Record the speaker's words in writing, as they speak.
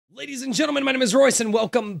Ladies and gentlemen, my name is Royce, and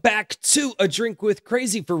welcome back to A Drink with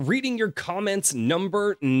Crazy for reading your comments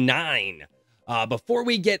number 9. Before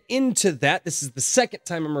we get into that, this is the second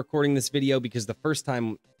time I'm recording this video because the first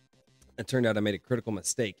time it turned out I made a critical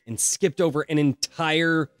mistake and skipped over an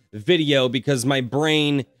entire video because my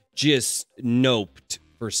brain just noped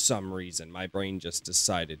for some reason. My brain just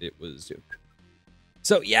decided it was...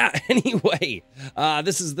 So yeah, anyway,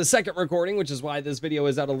 this is the second recording, which is why this video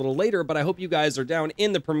is out a little later, but I hope you guys are down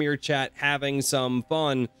in the premiere chat having some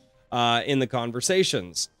fun in the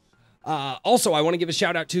conversations. Also, I want to give a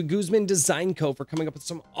shout out to Guzman Design Co. for coming up with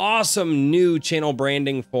some awesome new channel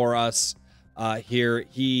branding for us here.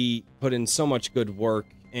 He put in so much good work,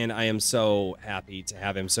 and I am so happy to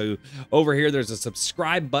have him. So over here, there's a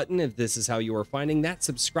subscribe button. If this is how you are finding that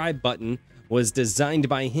subscribe button, was designed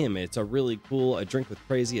by him. It's a really cool A Drink with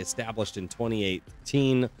Crazy, established in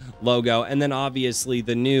 2018 logo. And then obviously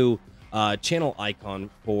the new channel icon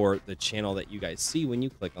for the channel that you guys see when you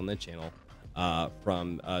click on the channel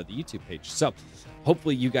from the YouTube page. So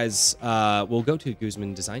hopefully you guys will go to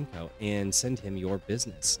Guzman Design Co. and send him your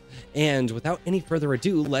business. And without any further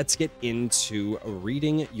ado, let's get into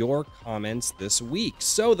reading your comments this week.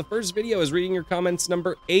 So the first video is reading your comments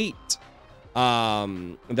number 8.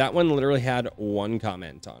 That one literally had one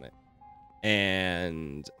comment on it,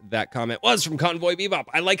 and that comment was from Convoy Bebop.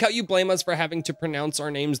 I like how you blame us for having to pronounce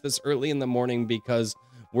our names this early in the morning because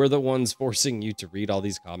we're the ones forcing you to read all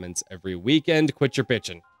these comments every weekend. Quit your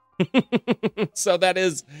bitching. So that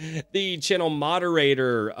is the channel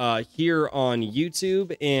moderator here on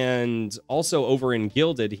YouTube, and also over in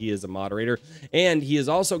Gilded he is a moderator, and he is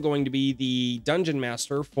also going to be the dungeon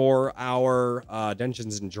master for our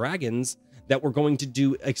Dungeons and Dragons that we're going to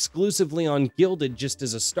do exclusively on Gilded, just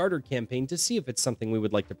as a starter campaign to see if it's something we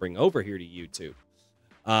would like to bring over here to YouTube.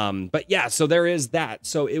 But yeah, so there is that.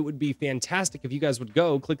 So it would be fantastic if you guys would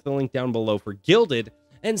go click the link down below for Gilded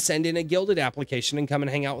and send in a Gilded application and come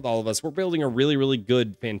and hang out with all of us. We're building a really, really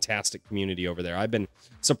good, fantastic community over there. I've been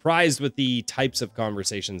surprised with the types of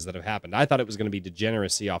conversations that have happened. I thought it was going to be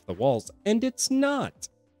degeneracy off the walls, and it's not.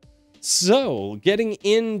 So, getting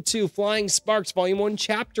into Flying Sparks, Volume 1,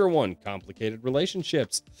 Chapter 1, Complicated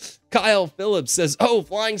Relationships. Kyle Phillips says, oh,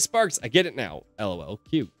 Flying Sparks, I get it now. LOL,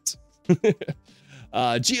 cute.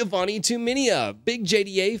 Giovanni Tuminia, big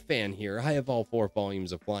JDA fan here. I have all 4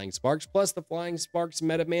 volumes of Flying Sparks, plus the Flying Sparks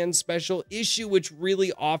Meta Man special issue, which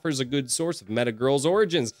really offers a good source of Meta Girl's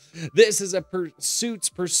origins. This is a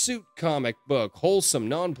Pursuit comic book. Wholesome,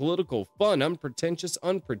 non-political, fun, unpretentious,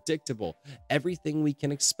 unpredictable. Everything we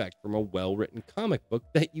can expect from a well-written comic book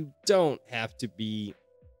that you don't have to be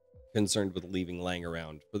concerned with leaving laying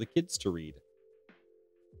around for the kids to read.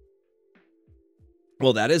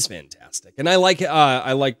 Well, that is fantastic, and I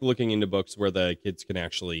like looking into books where the kids can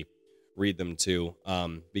actually read them too,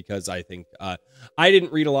 because I think I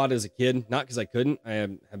didn't read a lot as a kid, not because I couldn't. I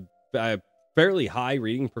have fairly high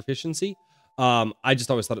reading proficiency. I just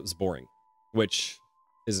always thought it was boring, which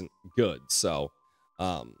isn't good. So,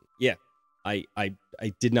 yeah, I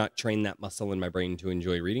did not train that muscle in my brain to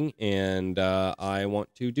enjoy reading, and I want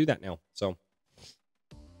to do that now. So.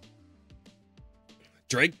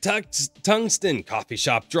 Drake Tungsten, Coffee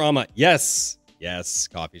Shop Drama. Yes,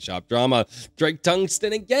 Coffee Shop Drama. Drake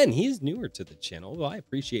Tungsten again. He's newer to the channel, though I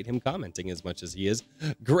appreciate him commenting as much as he is.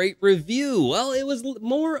 Great review. Well, it was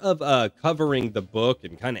more of covering the book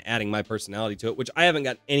and kind of adding my personality to it, which I haven't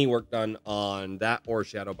got any work done on that or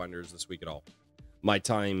Shadowbinders this week at all. My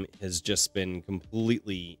time has just been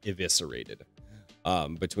completely eviscerated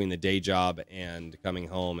between the day job and coming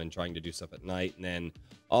home and trying to do stuff at night, and then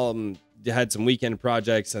had some weekend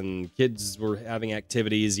projects and kids were having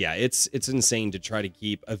activities. Yeah, it's insane to try to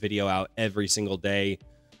keep a video out every single day.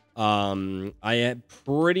 I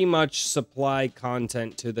pretty much supply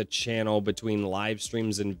content to the channel between live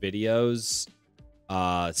streams and videos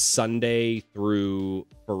Sunday through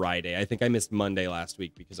Friday. I think I missed Monday last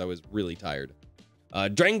week because I was really tired.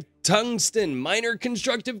 Drink Tungsten, minor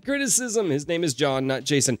constructive criticism. His name is John, not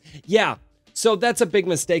Jason. Yeah, so that's a big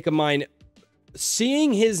mistake of mine.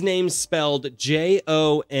 Seeing his name spelled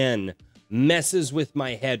J-O-N messes with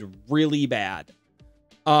my head really bad.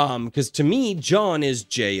 Because to me, John is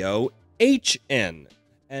J-O-H-N.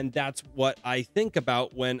 And that's what I think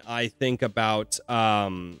about when I think about,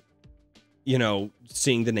 you know,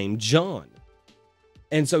 seeing the name John.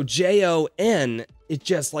 And so J-O-N, it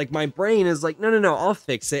just like my brain is like, no, I'll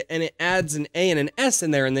fix it. And it adds an A and an S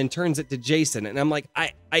in there and then turns it to Jason. And I'm like,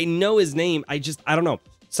 I know his name. I don't know.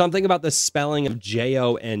 Something about the spelling of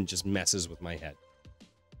J-O-N just messes with my head.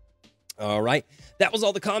 All right. That was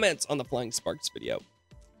all the comments on the Flying Sparks video.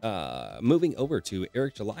 moving over to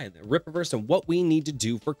Eric July, the Rippaverse, and what we need to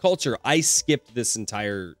do for culture. I skipped this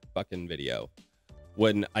entire fucking video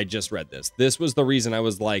when I just read this. This was the reason I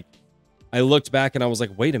was like, I looked back and I was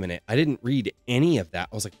like, wait a minute, I didn't read any of that.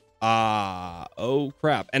 I was like, oh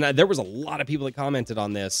crap. And there was a lot of people that commented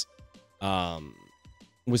on this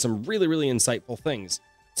with some really, really insightful things.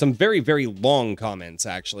 Some very, very long comments,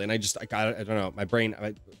 actually. And I don't know, my brain,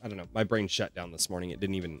 I don't know, my brain shut down this morning. It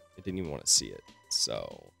didn't even want to see it.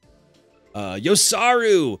 So,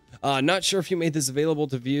 Yosaru, not sure if you made this available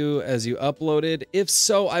to view as you uploaded. If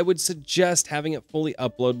so, I would suggest having it fully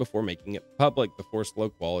upload before making it public. The forced low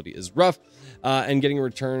quality is rough, and getting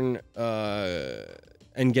return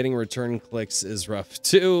clicks is rough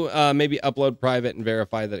too. Maybe upload private and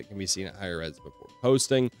verify that it can be seen at higher res before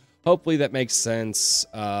posting. Hopefully that makes sense.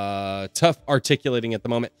 Tough articulating at the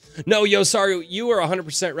moment. No, Yosaru, you are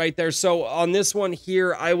 100% right there. So on this one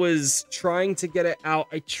here, I was trying to get it out.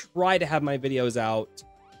 I try to have my videos out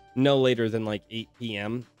no later than like 8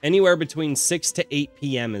 p.m. Anywhere between 6 to 8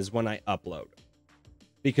 p.m. is when I upload.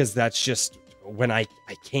 Because that's just when I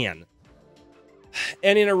can.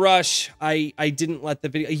 And in a rush, I didn't let the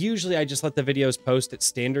video... Usually I just let the videos post at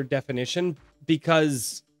standard definition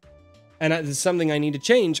because... And it's something I need to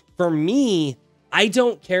change. For me, I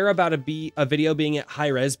don't care about a video being at high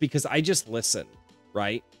res because I just listen,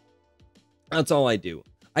 right? That's all I do.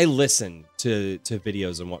 I listen to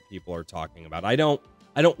videos and what people are talking about. I don't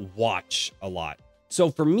watch a lot.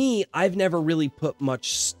 So for me, I've never really put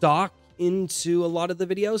much stock into a lot of the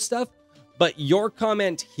video stuff. But your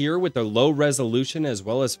comment here with the low resolution as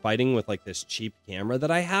well as fighting with like this cheap camera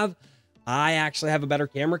that I have, I actually have a better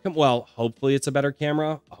camera. Well, hopefully it's a better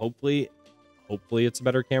camera. Hopefully it's a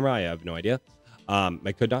better camera. I have no idea.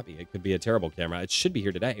 It could not be. It could be a terrible camera. It should be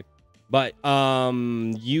here today. But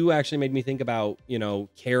you actually made me think about, you know,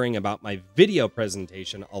 caring about my video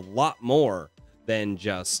presentation a lot more than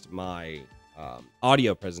just my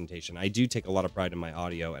audio presentation. I do take a lot of pride in my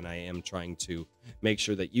audio, and I am trying to make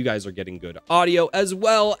sure that you guys are getting good audio as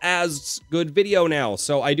well as good video now.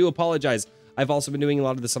 So I do apologize. I've also been doing a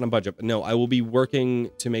lot of this on a budget, but no, I will be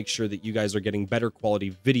working to make sure that you guys are getting better quality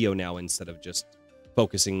video now instead of just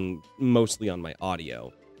focusing mostly on my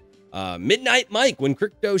audio. Midnight Mike, when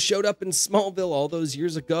crypto showed up in Smallville all those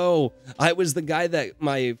years ago, I was the guy that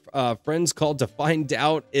my friends called to find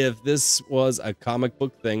out if this was a comic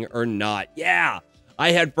book thing or not. Yeah,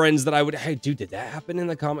 I had friends that I would, hey, dude, did that happen in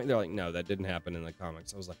the comic? They're like, no, that didn't happen in the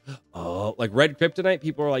comics. I was like, oh, like Red Kryptonite?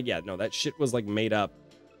 People were like, yeah, no, that shit was like made up.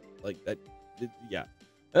 Like that. Yeah,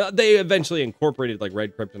 they eventually incorporated like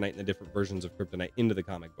Red Kryptonite and the different versions of Kryptonite into the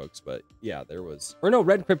comic books, but yeah, there was, or no,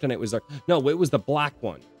 Red Kryptonite was there. No, it was the black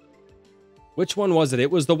one. Which one was it?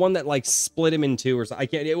 It was the one that like split him in two or something. I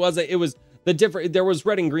can't. It was the different. There was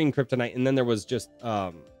red and green Kryptonite, and then there was just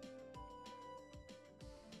oh,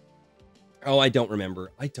 I don't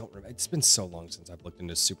remember. It's been so long since I've looked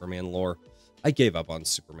into Superman lore. I gave up on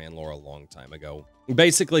Superman lore a long time ago.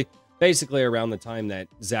 Basically around the time that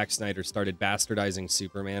Zack Snyder started bastardizing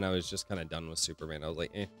Superman, I was just kind of done with Superman. I was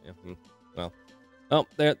like, well,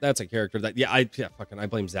 that's a character that, I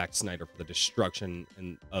blame Zack Snyder for the destruction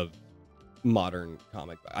of modern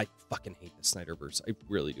comic. I fucking hate the Snyderverse. I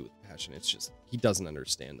really do with passion. It's just, he doesn't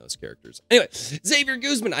understand those characters. Anyway, Xavier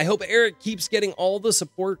Guzman, I hope Eric keeps getting all the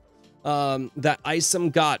support that Isom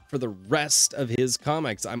got for the rest of his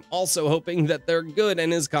comics. I'm also hoping that they're good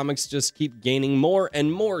and his comics just keep gaining more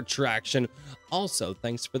and more traction. Also,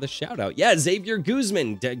 thanks for the shout out. Yeah, Xavier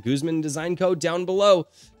Guzman, Guzman Design Code down below.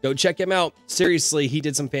 Go check him out. Seriously, he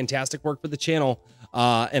did some fantastic work for the channel.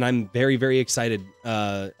 And I'm very, very excited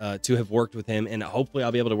to have worked with him, and hopefully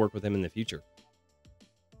I'll be able to work with him in the future.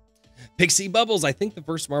 Pixie Bubbles, I think the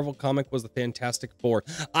first Marvel comic was the Fantastic Four.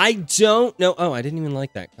 I don't know. Oh, I didn't even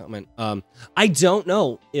like that comment. I don't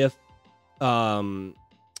know if,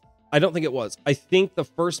 I don't think it was. I think the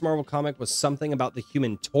first Marvel comic was something about the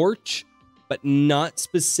Human Torch, but not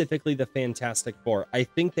specifically the Fantastic Four. I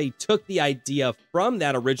think they took the idea from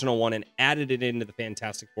that original one and added it into the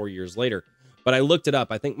Fantastic Four years later. But I looked it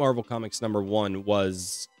up. I think Marvel Comics #1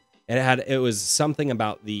 was, it was something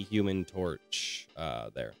about the Human Torch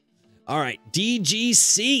there. All right,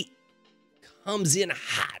 DGC comes in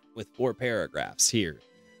hot with 4 paragraphs here.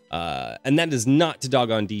 And that is not to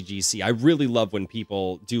dog on DGC. I really love when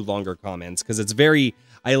people do longer comments because it's very,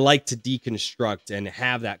 I like to deconstruct and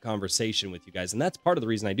have that conversation with you guys. And that's part of the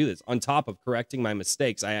reason I do this. On top of correcting my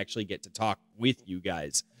mistakes, I actually get to talk with you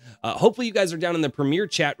guys. Hopefully you guys are down in the premiere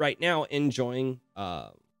chat right now enjoying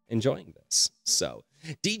this. So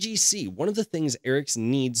DGC, one of the things Eric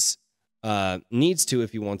needs needs to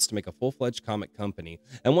if he wants to make a full-fledged comic company,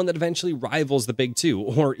 and one that eventually rivals the big two,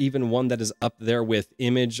 or even one that is up there with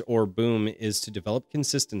Image or Boom, is to develop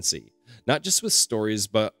consistency, not just with stories,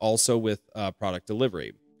 but also with product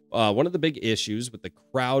delivery. One of the big issues with the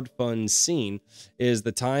crowdfund scene is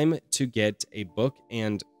the time to get a book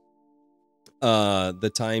and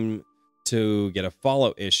the time to get a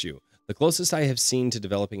follow issue. The closest I have seen to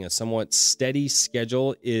developing a somewhat steady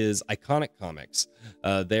schedule is Iconic Comics.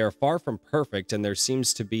 They are far from perfect, and there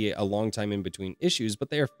seems to be a long time in between issues, but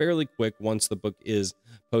they are fairly quick once the book is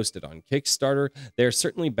posted on Kickstarter. They are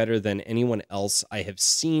certainly better than anyone else I have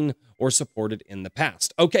seen or supported in the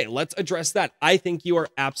past. Okay, let's address that. I think you are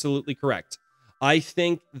absolutely correct. I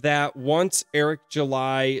think that once Eric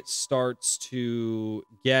July starts to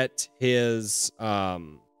get his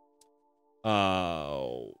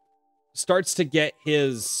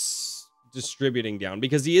distributing down,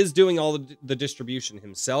 because he is doing all the distribution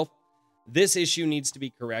himself, this issue needs to be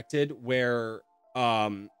corrected where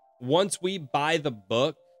once we buy the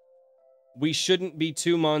book, we shouldn't be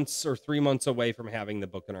 2 months or 3 months away from having the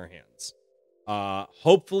book in our hands.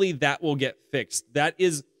 Hopefully that will get fixed.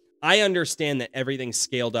 I understand that everything's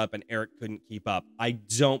scaled up and Eric couldn't keep up. I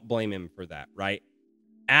don't blame him for that, right?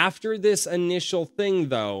 After this initial thing,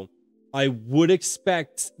 though, I would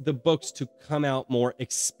expect the books to come out more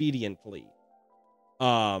expediently.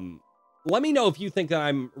 Let me know if you think that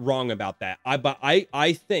I'm wrong about that. But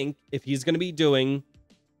I think if he's going to be doing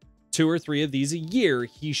 2 or 3 of these a year,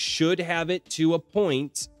 he should have it to a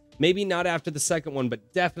point, maybe not after the second one,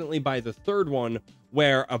 but definitely by the third one,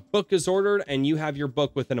 where a book is ordered and you have your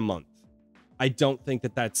book within a month. I don't think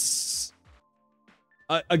that that's...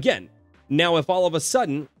 again, now if all of a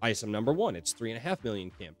sudden, ISOM number 1, it's 3.5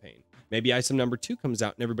 million campaign. Maybe ISOM number 2 comes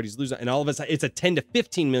out and everybody's losing, and all of a sudden it's a $10 to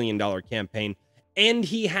 $15 million campaign, and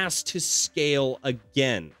he has to scale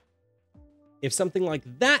again. If something like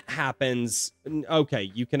that happens,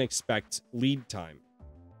 okay, you can expect lead time.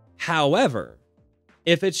 However,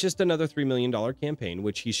 if it's just another $3 million campaign,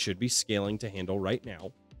 which he should be scaling to handle right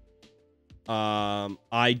now,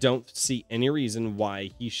 I don't see any reason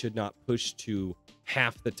why he should not push to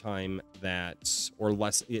half the time that, or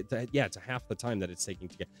less, to half the time that it's taking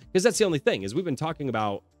to get, because that's the only thing, is we've been talking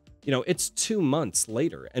about, it's 2 months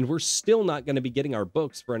later, and we're still not going to be getting our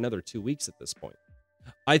books for another 2 weeks at this point.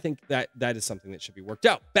 I think that is something that should be worked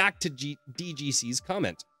out. Back to DGC's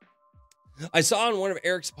comment. I saw on one of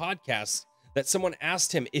Eric's podcasts that someone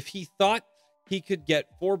asked him if he thought he could get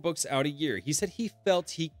 4 books out a year. He said he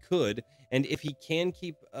felt he could, and if he can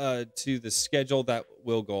keep to the schedule, that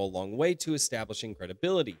will go a long way to establishing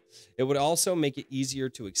credibility. It would also make it easier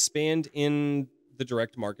to expand in the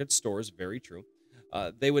direct market stores. Very true.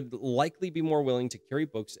 They would likely be more willing to carry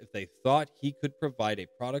books if they thought he could provide a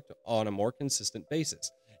product on a more consistent basis.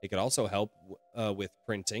 It could also help with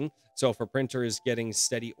printing. So if a printer is getting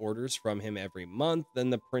steady orders from him every month, then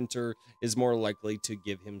the printer is more likely to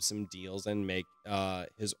give him some deals and make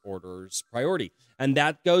his orders priority. And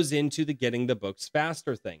that goes into the getting the books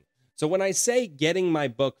faster thing. So when I say getting my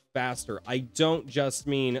book faster, I don't just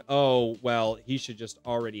mean, oh, well, he should just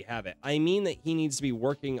already have it. I mean that he needs to be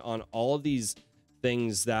working on all of these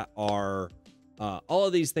things that are, all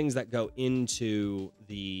of these things that go into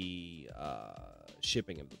the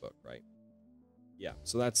shipping of the book, right? Yeah,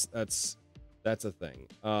 so that's a thing.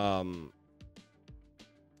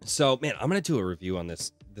 So man, I'm gonna do a review on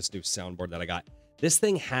this new soundboard that I got. This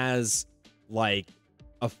thing has like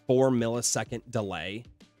a 4 millisecond delay,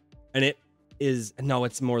 and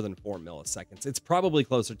it's more than 4 milliseconds. It's probably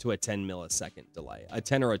closer to a 10 millisecond delay, a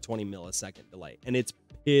 10 or a 20 millisecond delay, and it's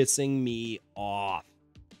pissing me off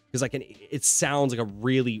because it sounds like a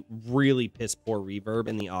really, really piss poor reverb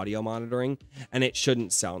in the audio monitoring, and it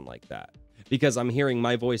shouldn't sound like that because I'm hearing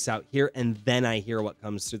my voice out here, and then I hear what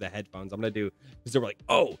comes through the headphones. I'm gonna do, because they were like,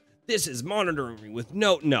 oh, this is monitoring with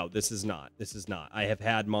no, this is not. I have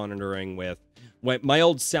had monitoring with my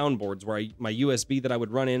old soundboards where my USB that I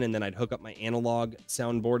would run in, and then I'd hook up my analog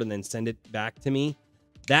soundboard and then send it back to me.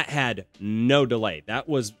 That had no delay. That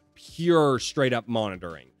was pure straight up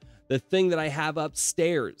monitoring. The thing that I have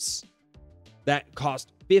upstairs that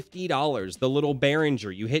cost $50, the little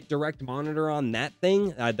Behringer, you hit direct monitor on that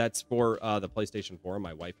thing. That's for the PlayStation 4,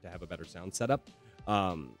 my wife, to have a better sound setup.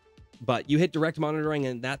 But you hit direct monitoring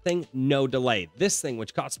and that thing, no delay. This thing,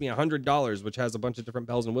 which cost me $100, which has a bunch of different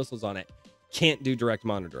bells and whistles on it, can't do direct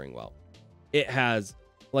monitoring well. It has,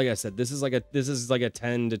 like I said, this is like a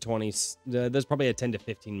 10 to 20, there's probably a 10 to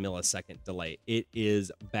 15 millisecond delay. It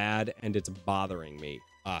is bad and it's bothering me.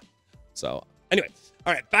 So anyway,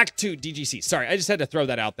 all right, back to DGC. Sorry, I just had to throw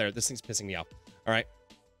that out there. This thing's pissing me off. All right.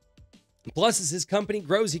 Plus, as his company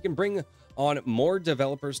grows, he can bring on more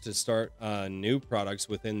developers to start new products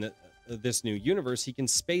within this new universe. He can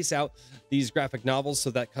space out these graphic novels so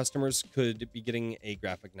that customers could be getting a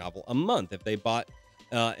graphic novel a month if they bought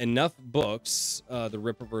enough books the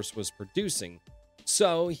Rippaverse was producing.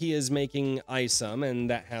 So he is making ISOM, and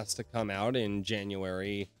that has to come out in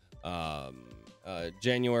January,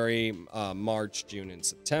 March, June, and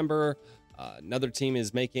September. Another team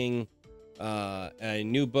is making a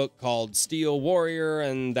new book called Steel Warrior,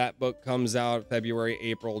 and that book comes out February,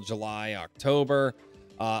 April, July, October.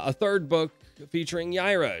 A third book featuring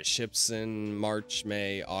Yaira ships in March,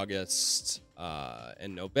 May, August,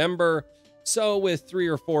 and November. So with 3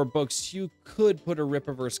 or 4 books, you could put a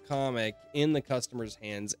Rippaverse comic in the customer's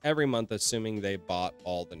hands every month, assuming they bought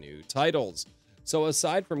all the new titles. So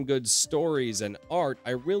aside from good stories and art,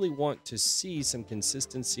 I really want to see some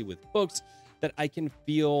consistency with books that I can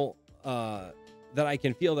feel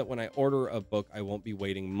that when I order a book, I won't be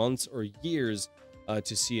waiting months or years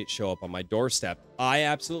to see it show up on my doorstep. I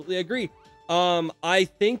absolutely agree. I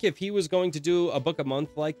think if he was going to do a book a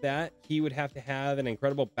month like that, he would have to have an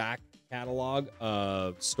incredible back catalog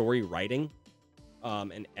of story writing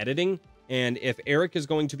and editing. And if Eric is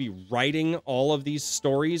going to be writing all of these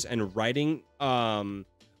stories and writing,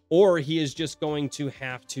 or he is just going to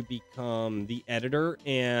have to become the editor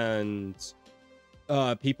and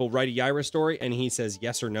people write a Yaira story and he says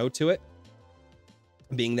yes or no to it,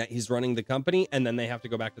 being that he's running the company, and then they have to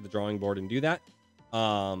go back to the drawing board and do that.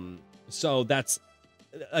 So that's,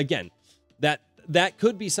 again, that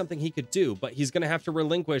could be something he could do, but he's going to have to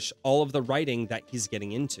relinquish all of the writing that he's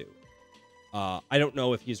getting into. I don't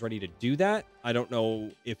know if he's ready to do that. I don't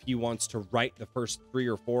know if he wants to write the first 3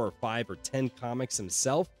 or 4 or 5 or 10 comics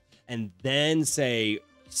himself and then say,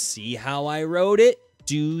 see how I wrote it?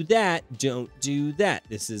 Do that. Don't do that.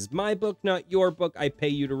 This is my book, not your book. I pay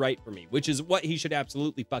you to write for me, which is what he should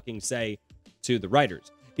absolutely fucking say to the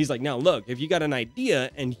writers. He's like, now look, if you got an idea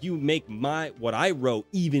and you make what I wrote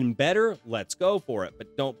even better, let's go for it.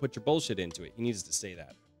 But don't put your bullshit into it. He needs to say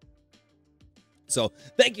that. So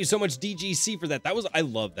thank you so much, DGC, for that. I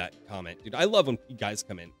love that comment, dude. I love when you guys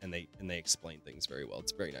come in and they explain things very well.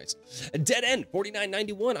 It's very nice. Dead End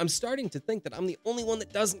 4991. I'm starting to think that I'm the only one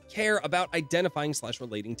that doesn't care about identifying /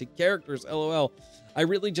 relating to characters. LOL. I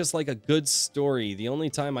really just like a good story. The only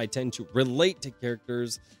time I tend to relate to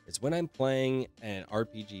characters is when I'm playing an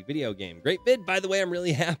RPG video game. Great vid, by the way. I'm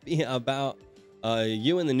really happy about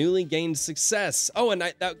you and the newly gained success. Oh, and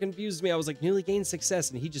that confused me. I was like, newly gained success,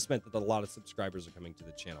 and he just meant that a lot of subscribers are coming to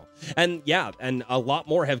the channel. And yeah, and a lot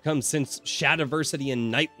more have come since Shadiversity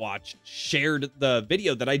and Nightwatch shared the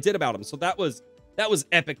video that I did about him. So that was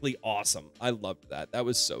epically awesome. I loved that. That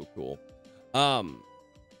was so cool.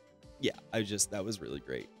 Yeah, that was really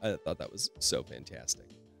great. I thought that was so fantastic.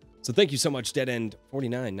 So thank you so much, Dead End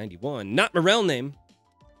 4991. Not my real name.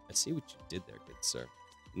 I see what you did there, good sir.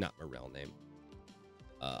 Not my real name.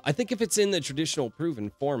 I think if it's in the traditional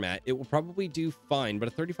proven format, it will probably do fine, but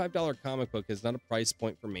a $35 comic book is not a price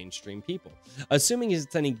point for mainstream people. Assuming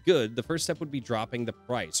it's any good, the first step would be dropping the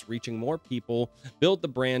price, reaching more people, build the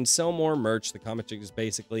brand, sell more merch. The comic book is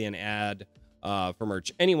basically an ad for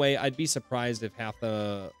merch. Anyway, I'd be surprised if half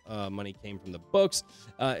the money came from the books.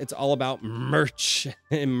 It's all about merch.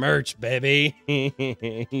 Merch, baby.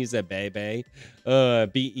 He's a baby.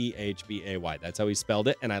 Behbay. That's how he spelled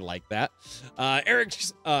it, and I like that.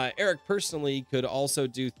 Eric personally could also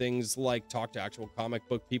do things like talk to actual comic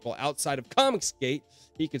book people outside of Comicsgate.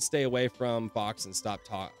 He could stay away from Fox and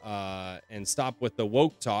stop with the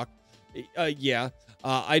woke talk. Yeah.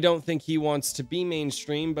 I don't think he wants to be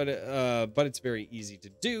mainstream, but it's very easy to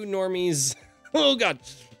do. Normies, oh god,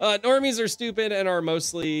 normies are stupid and are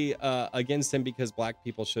mostly against him because black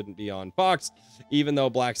people shouldn't be on Fox, even though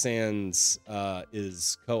Black Sands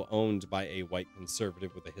is co-owned by a white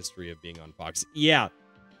conservative with a history of being on Fox. Yeah,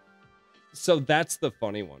 so that's the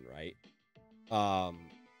funny one, right?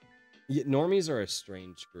 Yeah, normies are a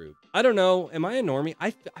strange group. I don't know. Am I a normie?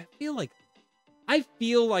 I feel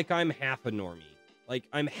like I'm half a normie. Like,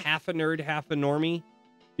 I'm half a nerd, half a normie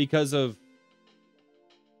because of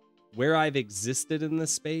where I've existed in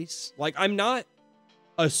this space. Like, I'm not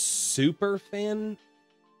a super fan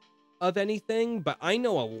of anything, but I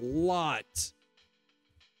know a lot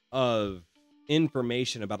of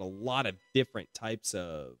information about a lot of different types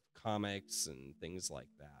of comics and things like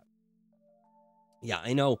that. Yeah,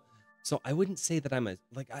 I know. So I wouldn't say that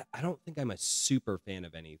I don't think I'm a super fan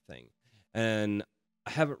of anything. And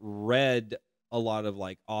I haven't read a lot of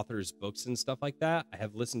like authors' books and stuff like that. I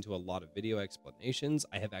have listened to a lot of video explanations.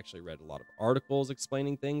 I have actually read a lot of articles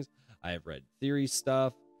explaining things. I have read theory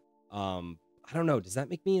stuff. I don't know. Does that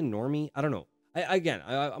make me a normie? I don't know.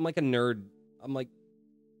 I'm like a nerd. I'm like,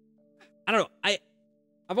 I don't know.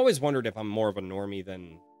 I've always wondered if I'm more of a normie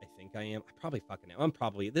than I think I am. I probably fucking am.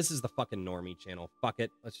 This is the fucking normie channel. Fuck it.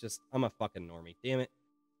 I'm a fucking normie. Damn it.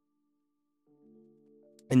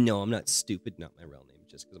 And no, I'm not stupid. Not my real name.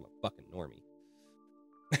 Just because I'm a fucking normie.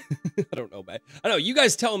 I don't know, man. I don't know. You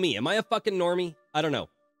guys tell me. Am I a fucking normie? I don't know.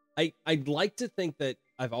 I'd like to think that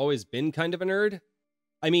I've always been kind of a nerd.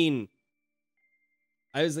 I mean,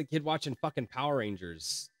 I was a kid watching fucking Power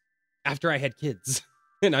Rangers after I had kids.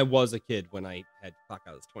 And I was a kid when I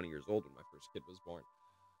was 20 years old when my first kid was born.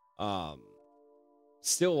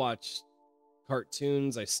 Still watch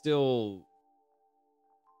cartoons. I still,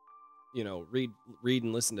 read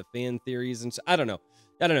and listen to fan theories. And I don't know.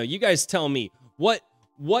 You guys tell me. What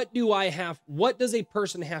does a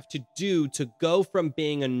person have to do to go from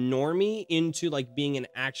being a normie into like being an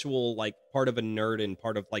actual like part of a nerd and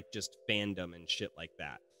part of like just fandom and shit like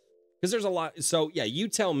that? Because there's a lot. So yeah, you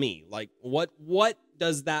tell me, like, what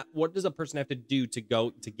does a person have to do to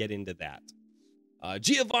get into that?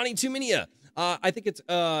 Giovanni Tuminia. I think it's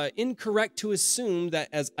incorrect to assume that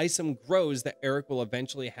as Isom grows, that Eric will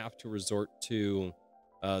eventually have to resort to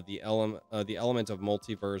the element of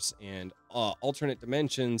multiverse and alternate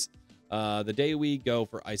dimensions. The day we go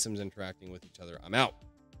for Isoms interacting with each other, I'm out.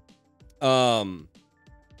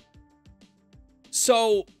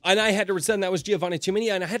 So, and I had to send, that was Giovanni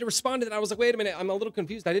Tuminia, and I had to respond to that. I was like, wait a minute, I'm a little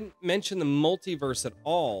confused. I didn't mention the multiverse at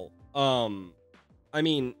all. I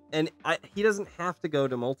mean, he doesn't have to go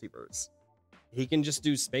to multiverse. He can just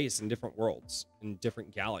do space in different worlds, in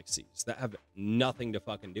different galaxies that have nothing to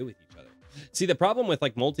fucking do with each other. See, the problem with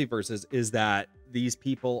like multiverses is that these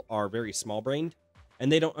people are very small-brained,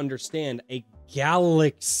 and they don't understand a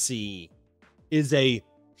galaxy is a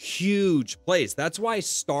huge place. That's why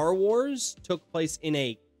Star Wars took place in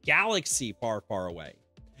a galaxy far, far away.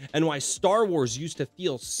 And why Star Wars used to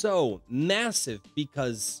feel so massive,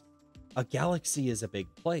 because a galaxy is a big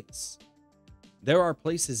place. There are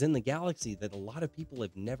places in the galaxy that a lot of people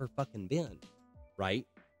have never fucking been, right?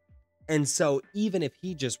 And so even if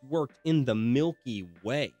he just worked in the Milky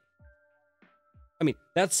Way, I mean,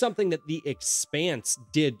 that's something that The Expanse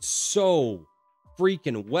did so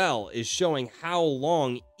freaking well, is showing how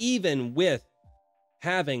long, even with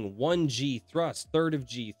having 1G thrust, third of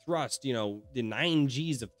G thrust, the 9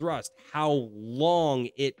 Gs of thrust, how long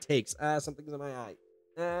it takes. Something's in my eye.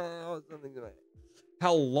 Something's in my eye.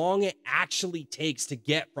 How long it actually takes to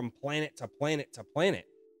get from planet to planet to planet.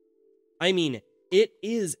 I mean, it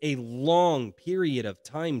is a long period of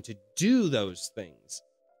time to do those things.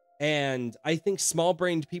 And I think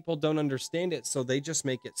small-brained people don't understand it, so they just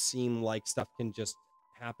make it seem like stuff can just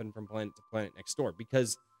happen from planet to planet next door,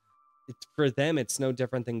 because for them, it's no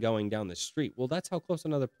different than going down the street. Well, that's how close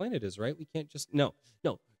another planet is, right? We can't just... No.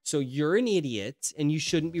 So you're an idiot, and you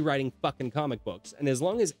shouldn't be writing fucking comic books. And as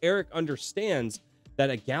long as Eric understands that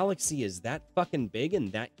a galaxy is that fucking big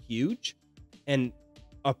and that huge, and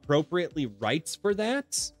appropriately writes for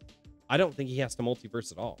that, I don't think he has to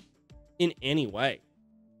multiverse at all in any way.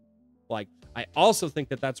 Like, I also think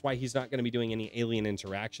that that's why he's not going to be doing any alien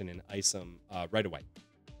interaction in Isom right away.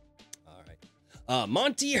 All right.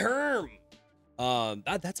 Monty Herm.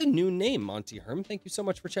 That's a new name, Monty Herm. Thank you so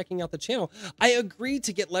much for checking out the channel. I agree,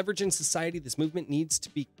 to get leverage in society, this movement needs to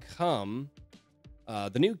become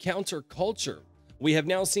the new counterculture. We have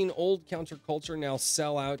now seen old counterculture now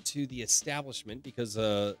sell out to the establishment because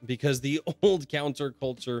the old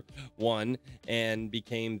counterculture won and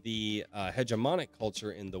became the hegemonic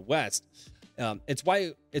culture in the West. It's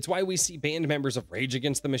why we see band members of Rage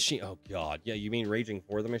Against the Machine. Oh God, yeah, you mean Raging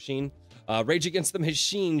for the Machine? Rage Against the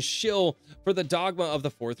Machine shill for the dogma of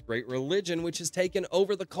the fourth great religion, which has taken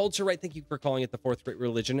over the culture, right? Thank you for calling it the fourth great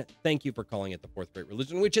religion. Thank you for calling it the fourth great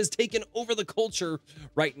religion, which has taken over the culture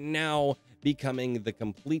right now, becoming the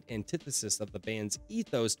complete antithesis of the band's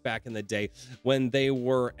ethos back in the day when they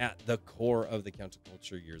were at the core of the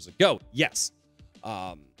counterculture years ago. Yes.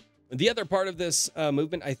 The other part of this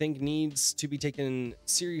movement, I think, needs to be taken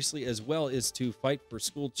seriously as well, is to fight for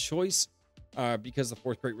school choice. Because the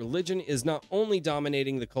fourth great religion is not only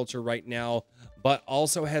dominating the culture right now, but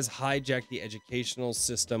also has hijacked the educational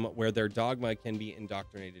system, where their dogma can be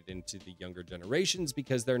indoctrinated into the younger generations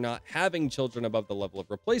because they're not having children above the level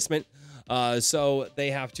of replacement. So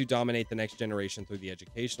they have to dominate the next generation through the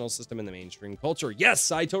educational system and the mainstream culture.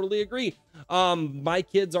 Yes, I totally agree. My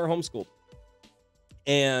kids are homeschooled.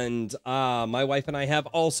 And my wife and I have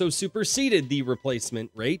also superseded the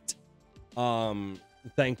replacement rate,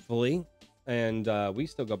 thankfully. And we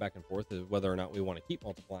still go back and forth as whether or not we want to keep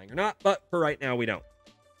multiplying or not. But for right now, we don't.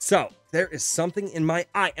 So there is something in my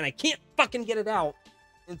eye and I can't fucking get it out.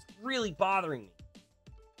 It's really bothering me.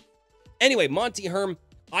 Anyway, Monty Herm,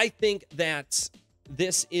 I think that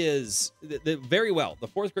this is very well. The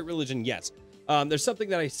fourth great religion, yes. There's something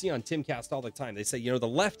that I see on Timcast all the time. They say, you know, the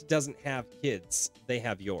left doesn't have kids. They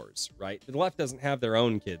have yours, right? The left doesn't have their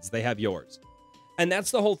own kids. They have yours. And that's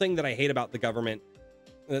the whole thing that I hate about the government,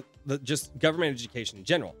 just government education in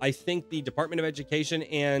general. I think the Department of Education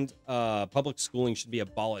and public schooling should be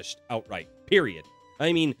abolished outright, period.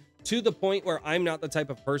 I mean, to the point where I'm not the type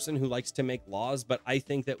of person who likes to make laws, but I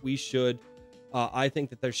think that we should, I think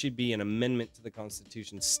that there should be an amendment to the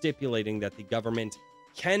Constitution stipulating that the government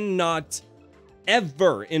cannot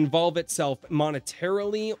ever involve itself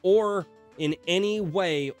monetarily or in any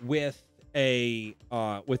way with a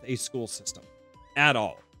school system at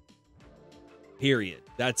all. Period.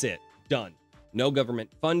 That's it. Done. No government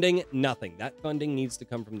funding, nothing. That funding needs to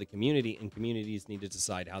come from the community, and communities need to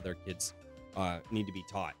decide how their kids need to be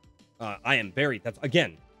taught. That's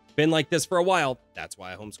again, been like this for a while. That's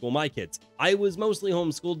why I homeschool my kids. I was mostly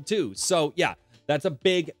homeschooled too. So yeah, that's a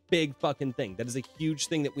big, big fucking thing. That is a huge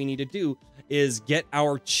thing that we need to do, is get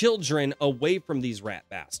our children away from these rat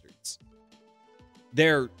bastards.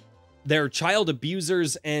 They're child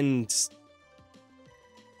abusers, and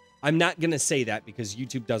I'm not going to say that because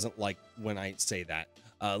YouTube doesn't like when I say that.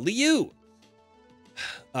 Liu.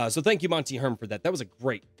 So thank you, Monty Herm, for that. That was a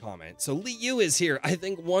great comment. So Liu is here. I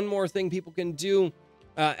think one more thing people can do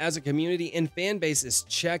as a community and fan base is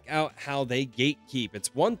check out how they gatekeep.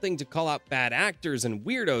 It's one thing to call out bad actors and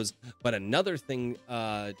weirdos, but another thing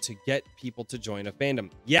to get people to join a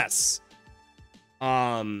fandom. Yes.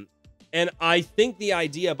 And I think the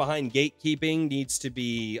idea behind gatekeeping needs to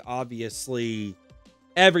be, obviously,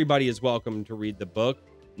 everybody is welcome to read the book.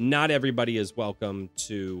 Not everybody is welcome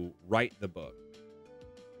to write the book.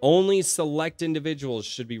 Only select individuals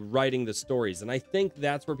should be writing the stories. And I think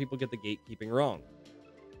that's where people get the gatekeeping wrong.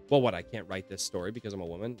 Well, what? I can't write this story because I'm a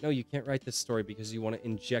woman? No, you can't write this story because you want to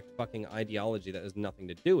inject fucking ideology that has nothing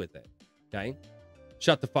to do with it. Okay?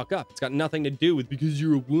 Shut the fuck up. It's got nothing to do with because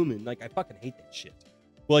you're a woman. Like, I fucking hate that shit.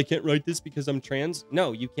 Well, I can't write this because I'm trans?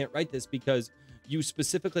 No, you can't write this because you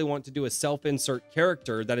specifically want to do a self-insert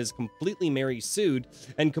character that is completely Mary Sued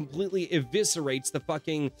and completely eviscerates the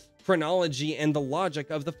fucking chronology and the logic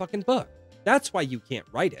of the fucking book. That's why you can't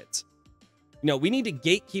write it. No, we need to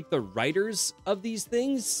gatekeep the writers of these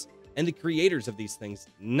things and the creators of these things,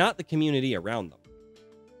 not the community around them.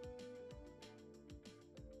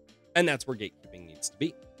 And that's where gatekeeping needs to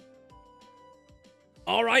be.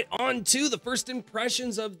 All right, on to the first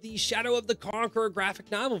impressions of the Shadow of the Conqueror graphic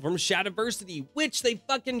novel from Shadiversity, which they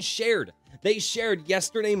fucking shared. They shared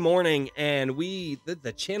yesterday morning, and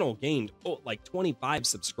the channel gained like 25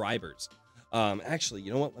 subscribers. Actually,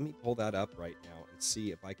 you know what? Let me pull that up right now and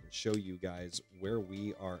see if I can show you guys where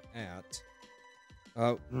we are at.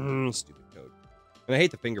 Stupid code. And I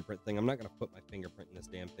hate the fingerprint thing. I'm not gonna put my fingerprint in this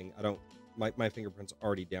damn thing. I don't. My fingerprint's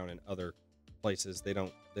already down in other places. They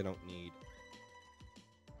don't need.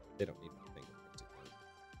 They don't need my fingerprints again.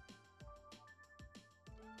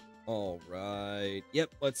 All right.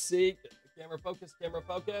 Yep. Let's see. Camera focus. Camera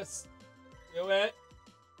focus. Do it.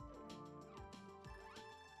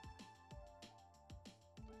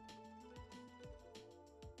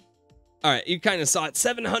 All right. You kind of saw it.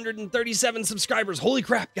 737 subscribers. Holy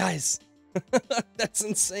crap, guys. That's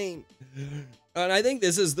insane. And I think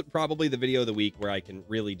this is probably the video of the week where I can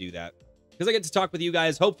really do that, because I get to talk with you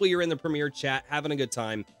guys. Hopefully you're in the premiere chat having a good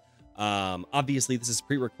time. Obviously this is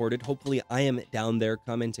pre-recorded. Hopefully I am down there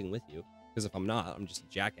commenting with you, because if I'm not, I'm just a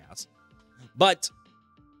jackass. But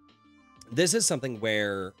this is something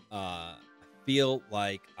where I feel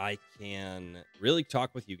like I can really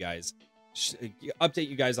talk with you guys, update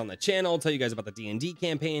you guys on the channel, tell you guys about the D&D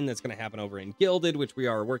campaign that's going to happen over in Gilded, which we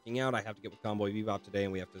are working out. I have to get with Convoy Bebop today,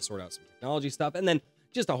 and we have to sort out some technology stuff, and then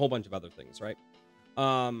just a whole bunch of other things, right?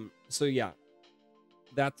 So yeah,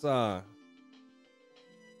 that's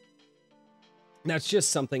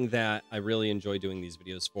just something that I really enjoy doing these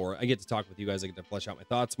videos for. I get to talk with you guys. I get to flesh out my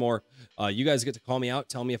thoughts more. You guys get to call me out,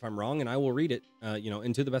 tell me if I'm wrong, and I will read it.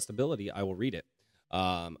 And to the best ability, I will read it.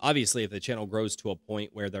 Obviously, if the channel grows to a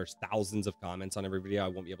point where there's thousands of comments on every video, I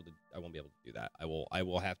won't be able to do that. I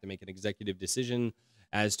will have to make an executive decision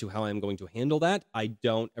as to how I'm going to handle that. I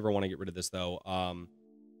don't ever want to get rid of this though,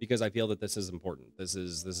 because I feel that this is important. This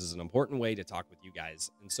is an important way to talk with you guys,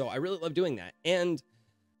 and so I really love doing that. And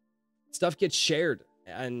stuff gets shared,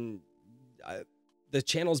 and the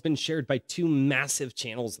channel's been shared by 2 massive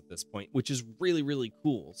channels at this point, which is really, really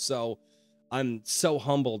cool. So I'm so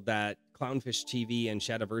humbled that Clownfish TV and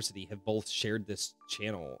Shadiversity have both shared this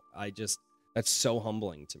channel. That's so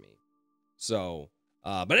humbling to me. So,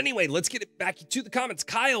 but anyway, let's get it back to the comments.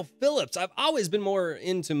 Kyle Phillips, I've always been more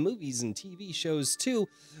into movies and TV shows too,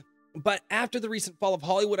 but after the recent fall of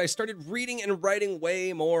Hollywood, I started reading and writing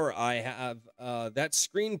way more. I have that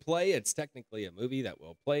screenplay. It's technically a movie that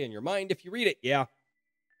will play in your mind if you read it. Yeah,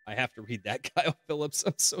 I have to read that, Kyle Phillips.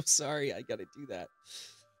 I'm so sorry. I got to do that.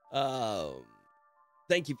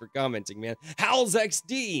 Thank you for commenting, man. Howls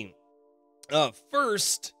XD.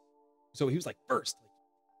 First. So he was like first, like,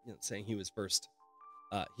 you know, saying he was first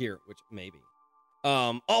here, which maybe.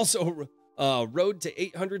 Also, road to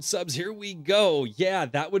 800 subs. Here we go. Yeah,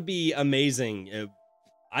 that would be amazing.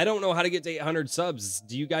 I don't know how to get to 800 subs.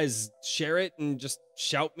 Do you guys share it and just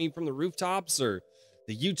shout me from the rooftops, or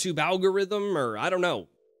the YouTube algorithm, or I don't know.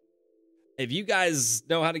 If you guys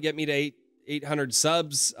know how to get me to 800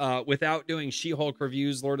 subs without doing She-Hulk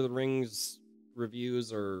reviews, Lord of the Rings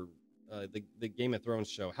reviews, or the Game of Thrones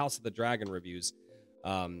show, House of the Dragon reviews,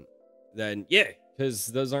 then yeah, because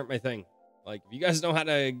those aren't my thing. Like, if you guys know how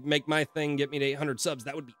to make my thing get me to 800 subs,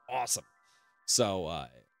 that would be awesome. So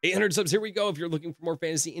 800 subs, here we go. If you're looking for more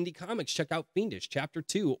fantasy indie comics, check out Fiendish Chapter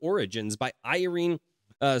 2 Origins by Irene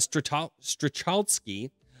Strachalski.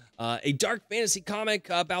 A dark fantasy comic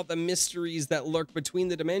about the mysteries that lurk between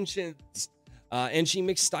the dimensions. And she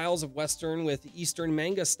mixed styles of Western with Eastern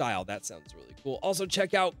manga style. That sounds really cool. Also,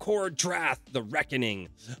 check out Core Drath, The Reckoning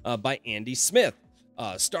by Andy Smith.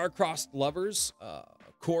 Star-crossed lovers,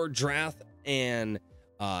 Core Drath and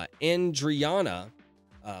Andriana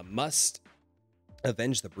must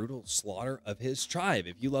avenge the brutal slaughter of his tribe.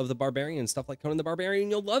 If you love the Barbarian, stuff like Conan the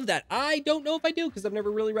Barbarian, you'll love that. I don't know if I do, because I've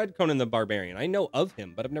never really read Conan the Barbarian. I know of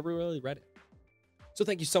him, but I've never really read it. So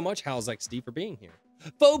thank you so much, Howls XD, for being here.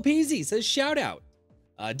 Faux Peasy says, shout out.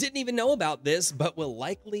 Didn't even know about this, but will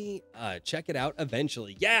likely check it out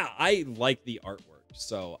eventually. Yeah, I like the artwork,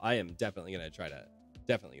 so I am definitely gonna try to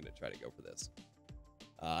go for this.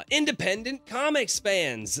 Independent comics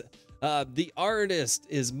fans. The artist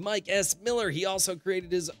is Mike S. Miller. He also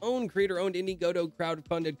created his own creator-owned Indiegogo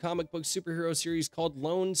crowd-funded comic book superhero series called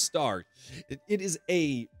Lone Star. It is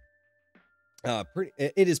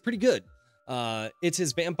pretty good. It's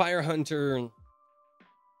his vampire hunter,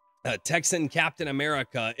 Texan Captain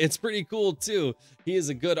America. It's pretty cool too. He is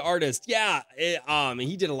a good artist. Yeah,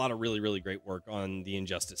 he did a lot of really great work on the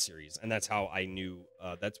Injustice series, and that's how I knew.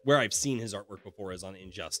 That's where I've seen his artwork before, is on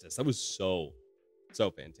Injustice. That was so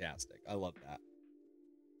fantastic. I love that.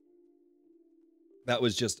 That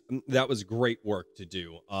was great work to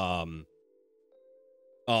do on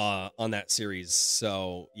that series.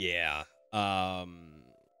 So yeah.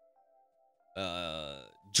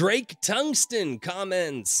 Drake Tungsten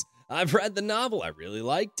comments, I've read the novel. I really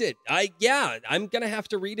liked it. I'm gonna have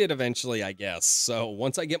to read it eventually, I guess. So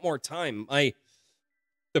once I get more time.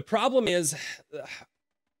 The problem is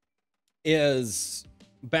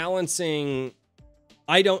balancing.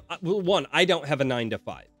 I don't have a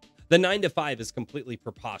 9-to-5. The 9-to-5 is completely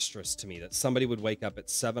preposterous to me, that somebody would wake up at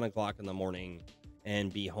 7 o'clock in the morning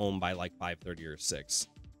and be home by like 5:30 or 6.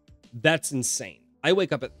 That's insane. I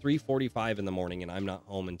wake up at 3:45 in the morning and I'm not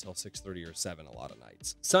home until 6:30 or 7 a lot of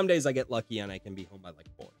nights. Some days I get lucky and I can be home by like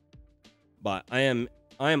 4. But I am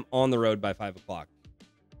on the road by 5 o'clock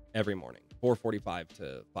every morning, 4:45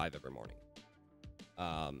 to 5 every morning.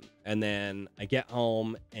 And then I get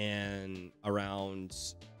home and around,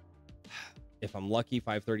 if I'm lucky,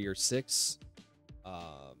 5:30 or 6.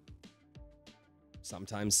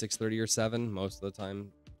 Sometimes 6:30 or 7. Most of the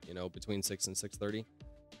time, between 6 and 6:30.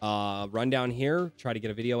 Run down here, try to get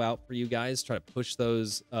a video out for you guys, try to push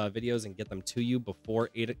those videos and get them to you before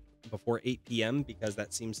 8 p.m. because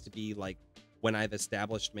that seems to be like when I've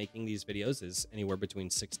established making these videos, is anywhere between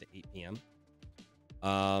 6 to 8 p.m.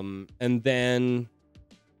 And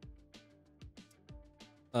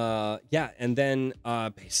then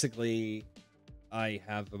basically I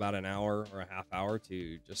have about an hour or a half hour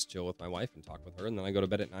to just chill with my wife and talk with her, and then I go to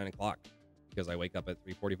bed at 9 o'clock because I wake up at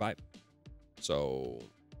 3:45. So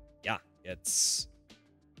yeah, that's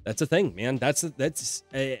a thing, man.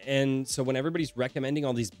 And so when everybody's recommending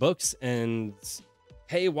all these books and,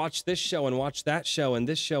 hey, watch this show and watch that show and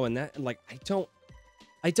this show and that, and like, I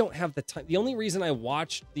don't have the time. The only reason I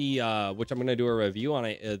watched the which I'm gonna do a review on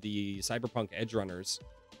the Cyberpunk Edge Runners.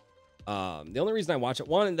 The only reason I watch it,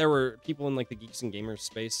 one, there were people in like the Geeks and Gamers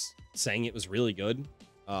space saying it was really good.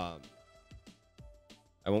 I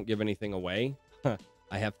won't give anything away.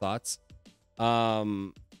 I have thoughts.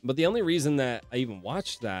 But the only reason that I even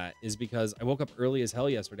watched that is because I woke up early as hell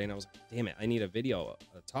yesterday and I was like, damn it, I need a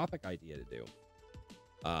topic idea to do.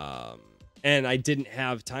 And I didn't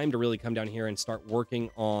have time to really come down here and start working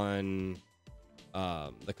on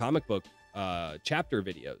the comic book chapter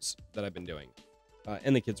videos that I've been doing.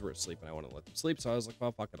 And the kids were asleep and I wanted to let them sleep. So I was like,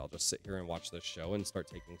 well, fuck it. I'll just sit here and watch this show and start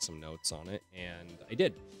taking some notes on it. And I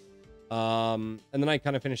did. And then I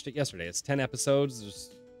kind of finished it yesterday. It's 10 episodes.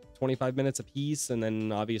 There's 25 minutes a piece. And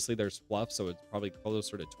then obviously there's fluff. So it's probably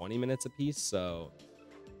closer to 20 minutes a piece. So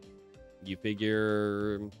you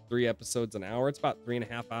figure 3 episodes an hour. It's about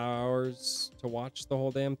 3.5 hours to watch the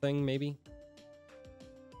whole damn thing, maybe.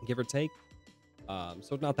 Give or take.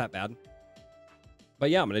 So not that bad. But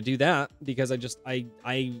yeah, I'm going to do that because I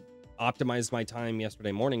optimized my time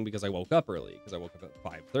yesterday morning because I woke up early, because I woke up at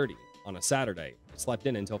 5:30 on a Saturday. I slept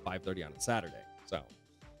in until 5:30 on a Saturday. So,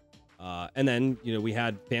 and then, you know, we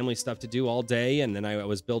had family stuff to do all day. And then I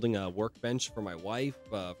was building a workbench for my wife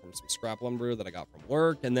from some scrap lumber that I got from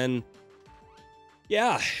work. And then,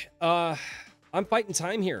 yeah, I'm fighting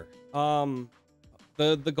time here.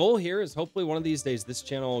 The goal here is hopefully one of these days this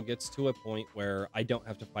channel gets to a point where I don't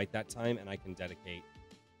have to fight that time and I can dedicate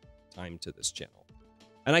time to this channel.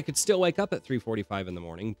 And I could still wake up at 3:45 in the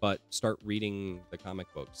morning, but start reading the comic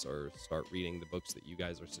books or start reading the books that you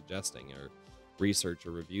guys are suggesting, or research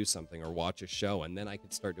or review something or watch a show. And then I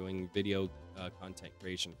could start doing video content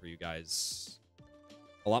creation for you guys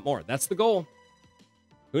a lot more. That's the goal.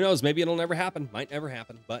 Who knows? Maybe it'll never happen. Might never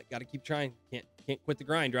happen, but got to keep trying. Can't quit the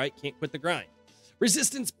grind, right? Can't quit the grind.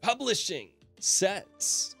 Resistance Publishing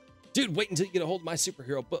says, dude, wait until you get a hold of my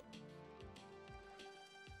superhero book.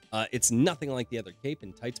 It's nothing like the other Cape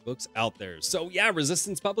and Tights books out there. So yeah,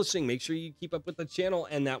 Resistance Publishing, make sure you keep up with the channel,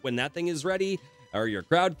 and that when that thing is ready, or you're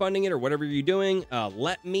crowdfunding it or whatever you're doing,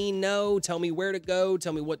 let me know. Tell me where to go.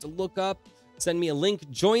 Tell me what to look up. Send me a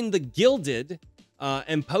link. Join the Gilded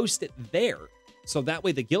and post it there. So that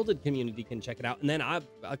way the Gilded community can check it out. And then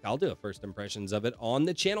I'll do a first impressions of it on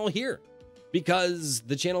the channel here, because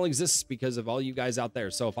the channel exists because of all you guys out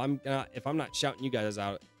there. So if I'm not shouting you guys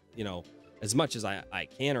out, you know, as much as I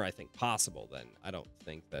can or I think possible, then I don't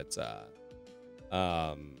think that,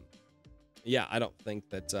 yeah, I don't think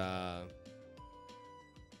that, I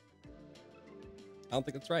don't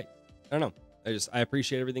think that's right. I don't know. I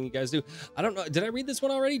appreciate everything you guys do. I don't know. Did I read this one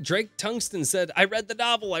already? Drake Tungsten said, I read the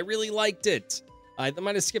novel. I really liked it. I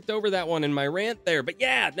might have skipped over that one in my rant there, but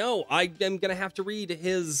yeah, no, I am going to have to read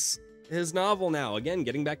his novel now. Again,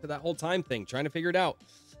 getting back to that whole time thing, trying to figure it out.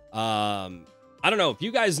 I don't know if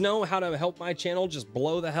you guys know how to help my channel just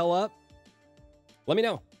blow the hell up. Let me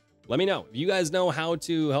know. Let me know if you guys know how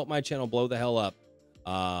to help my channel blow the hell up.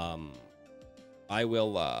 I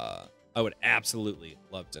would absolutely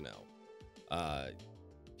love to know,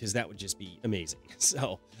 because that would just be amazing.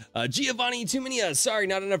 So, Giovanni Tuminia, sorry,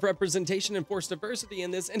 not enough representation and forced diversity in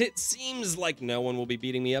this, and it seems like no one will be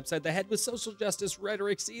beating me upside the head with social justice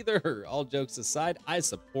rhetorics either. All jokes aside, I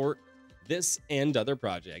support this and other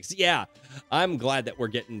projects. Yeah, I'm glad that we're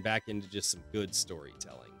getting back into just some good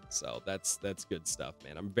storytelling. So that's good stuff,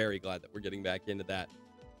 man. I'm very glad that we're getting back into that.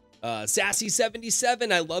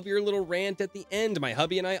 Sassy77, I love your little rant at the end. My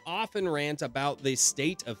hubby and I often rant about the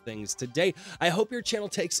state of things today. I hope your channel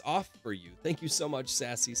takes off for you. Thank you so much,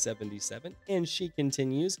 Sassy77. And she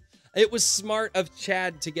continues, it was smart of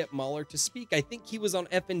Chad to get Mahler to speak. I think he was on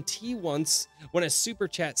FNT once when a super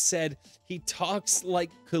chat said he talks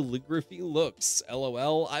like calligraphy looks.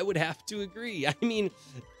 LOL, I would have to agree. I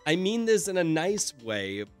mean this in a nice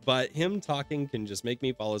way, but him talking can just make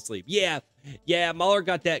me fall asleep. Yeah, Mahler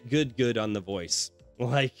got that good on the voice.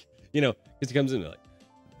 Like, you know, because he comes in like,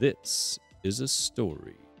 this is a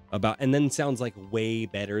story about, and then sounds like way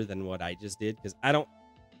better than what I just did, because I don't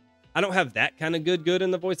have that kind of good in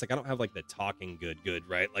the voice. Like, I don't have like the talking good,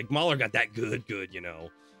 right? Like Mahler got that good, you know,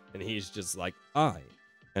 and he's just like, I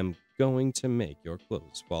am going to make your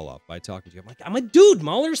clothes fall off by talking to you. I'm like, I'm a dude,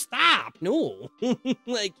 Mahler, stop. No,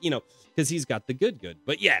 like, you know, because he's got the good.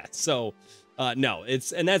 But yeah, so no,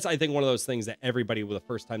 and that's, I think, one of those things that everybody, the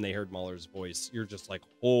first time they heard Mahler's voice, you're just like,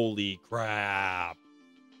 holy crap.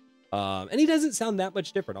 And he doesn't sound that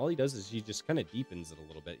much different. All he does is he just kind of deepens it a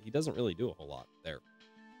little bit. He doesn't really do a whole lot there.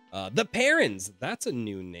 The Parents, that's a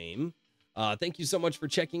new name. Thank you so much for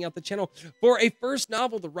checking out the channel. For a first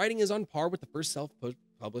novel, the writing is on par with the first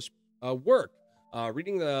self-published work.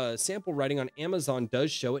 Reading the sample writing on Amazon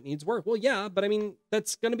does show it needs work. Well, yeah, but I mean,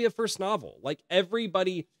 that's going to be a first novel. Like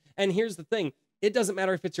everybody, and here's the thing, it doesn't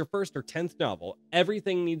matter if it's your first or 10th novel.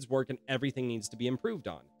 Everything needs work and everything needs to be improved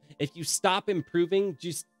on. If you stop improving,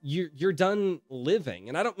 just you're done living.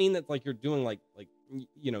 And I don't mean that like you're doing like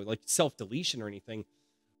you know, like self-deletion or anything.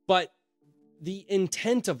 But the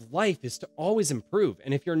intent of life is to always improve.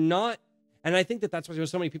 And if you're not, and I think that that's why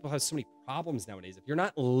so many people have so many problems nowadays. If you're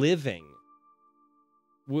not living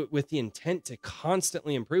with the intent to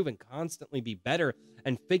constantly improve and constantly be better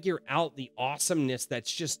and figure out the awesomeness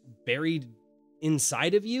that's just buried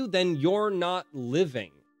inside of you, then you're not living.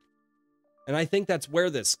 And I think that's where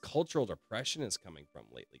this cultural depression is coming from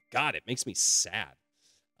lately. God, it makes me sad.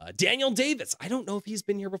 Daniel Davis, I don't know if he's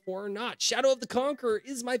been here before or not. Shadow of the Conqueror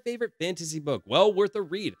is my favorite fantasy book. Well worth a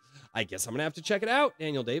read. I guess I'm gonna have to check it out.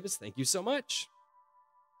 Daniel Davis, thank you so much.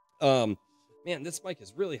 Man, this mic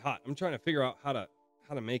is really hot. I'm trying to figure out how to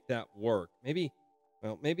make that work. Maybe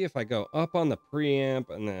if I go up on the preamp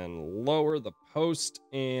and then lower the post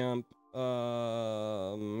amp.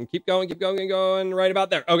 Keep going right about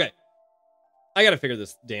there. Okay. I gotta figure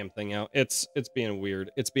this damn thing out. It's being weird.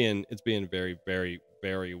 It's being very, very,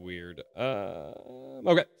 very weird.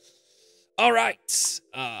 Okay. All right.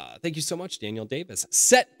 Thank you so much, Daniel Davis.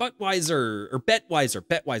 Set Betweiser.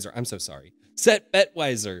 I'm so sorry. Set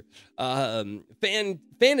Betweiser.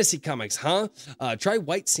 Fantasy comics, huh? Try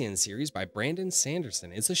White Sand series by Brandon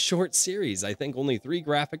Sanderson. It's a short series. I think only 3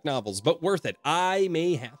 graphic novels, but worth it. I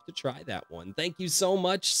may have to try that one. Thank you so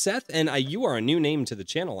much, Seth. And you are a new name to the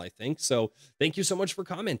channel, I think. So thank you so much for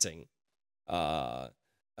commenting.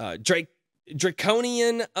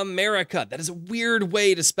 Draconian America. That is a weird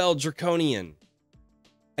way to spell draconian.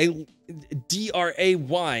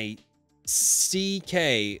 DRAYCKONIAN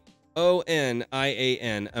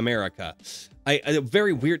America.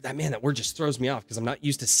 Very weird. That word just throws me off because I'm not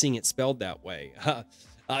used to seeing it spelled that way.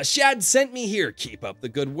 Shad sent me here. Keep up the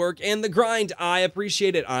good work and the grind. I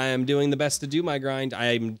appreciate it. I am doing the best to do my grind.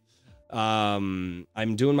 I'm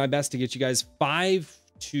doing my best to get you guys 5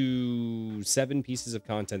 to 7 pieces of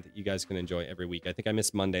content that you guys can enjoy every week. I think I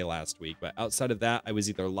missed Monday last week, but outside of that, I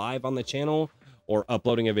was either live on the channel or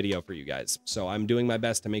uploading a video for you guys. So I'm doing my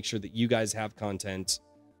best to make sure that you guys have content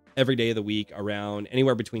every day of the week around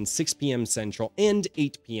anywhere between 6 p.m. Central and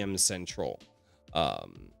 8 p.m. Central.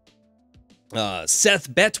 Seth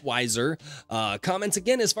Betweiser comments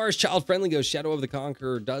again, as far as child-friendly goes, Shadow of the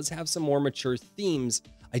Conqueror does have some more mature themes.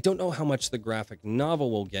 I don't know how much the graphic novel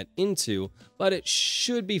will get into, but it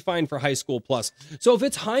should be fine for high school plus. So if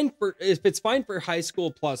it's fine for high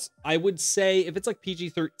school plus, I would say if it's like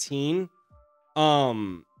PG-13,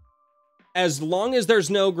 as long as there's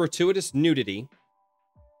no gratuitous nudity,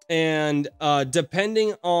 and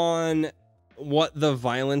depending on what the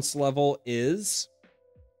violence level is,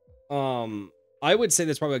 I would say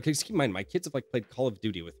that's probably, because keep in mind, my kids have like played Call of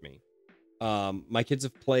Duty with me. My kids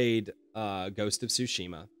have played Ghost of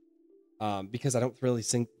Tsushima, because I don't really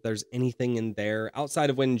think there's anything in there outside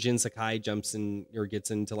of when Jin Sakai jumps in or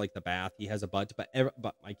gets into like the bath. He has a butt, but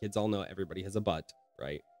my kids all know everybody has a butt,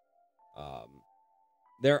 right?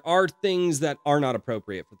 There are things that are not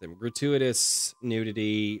appropriate for them. Gratuitous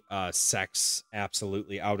nudity, sex,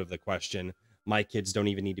 absolutely out of the question. My kids don't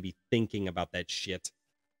even need to be thinking about that shit.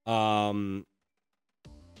 Depending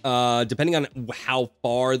on how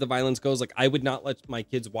far the violence goes, like I would not let my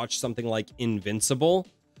kids watch something like Invincible.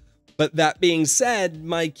 But that being said,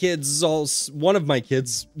 one of my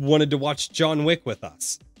kids wanted to watch John Wick with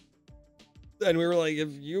us. And we were like, if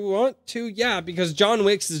you want to, yeah, because John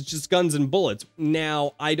Wick's is just guns and bullets.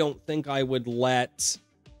 Now, I don't think I would let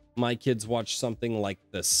my kids watch something like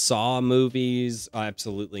the Saw movies.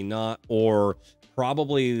 Absolutely not. Or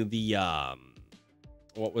probably the,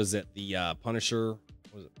 what was it? The Punisher,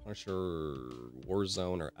 was it Punisher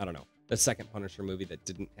Warzone? Or I don't know. The second Punisher movie that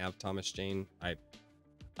didn't have Thomas Jane. I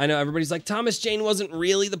know everybody's like, Thomas Jane wasn't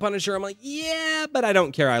really the Punisher. I'm like, yeah, but I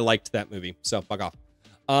don't care. I liked that movie. So fuck off.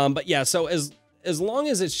 But yeah, so as long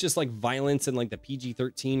as it's just like violence in like the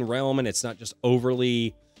PG-13 realm and it's not just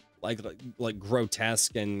overly like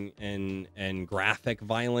grotesque and graphic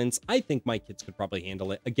violence, I think my kids could probably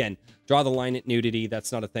handle it. Again, draw the line at nudity.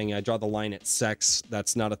 That's not a thing. I draw the line at sex.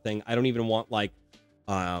 That's not a thing. I don't even want like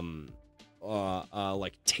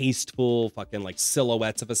tasteful fucking like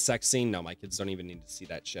silhouettes of a sex scene. No, my kids don't even need to see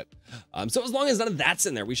that shit. So as long as none of that's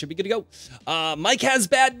in there, we should be good to go. Mike has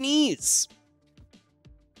bad knees.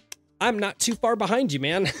 I'm not too far behind you,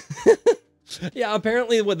 man. Yeah,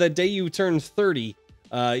 apparently with the day you turn 30,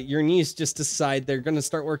 your knees just decide they're going to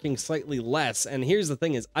start working slightly less. And here's the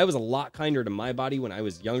thing is, I was a lot kinder to my body when I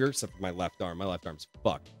was younger, except for my left arm. My left arm's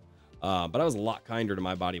fucked. But I was a lot kinder to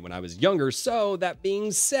my body when I was younger. So that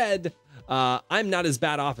being said, I'm not as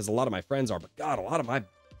bad off as a lot of my friends are. But God, a lot of my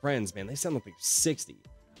friends, man, they sound like they're 60.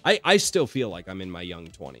 I still feel like I'm in my young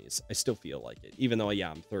 20s. I still feel like it, even though, yeah,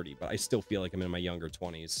 I'm 30, but I still feel like I'm in my younger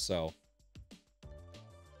 20s. So,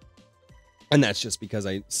 and that's just because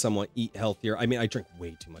I somewhat eat healthier. I mean, I drink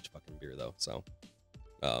way too much fucking beer though. So,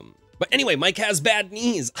 But anyway, Mike has bad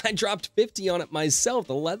knees. I dropped 50 on it myself.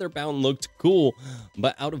 The leather bound looked cool,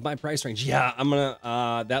 but out of my price range. Yeah, I'm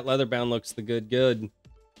gonna, that leather bound looks the good.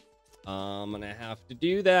 I'm gonna have to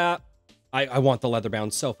do that. I want the leather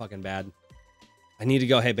bound so fucking bad. I need to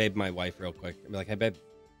go, hey babe, my wife real quick. I'll be like, hey babe,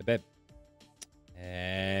 hey babe,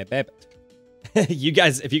 hey babe. You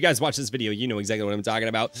guys, if you guys watch this video, you know exactly what I'm talking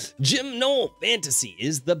about. Jim Knoll fantasy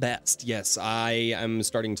is the best. Yes, I am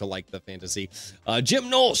starting to like the fantasy. Jim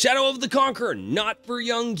Knoll, Shadow of the Conqueror, not for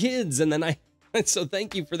young kids. And then so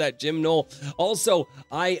thank you for that, Jim Knoll. Also,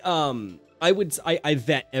 I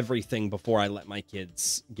vet everything before I let my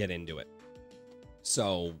kids get into it.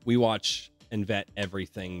 So we watch and vet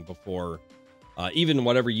everything before. Even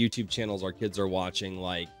whatever YouTube channels our kids are watching,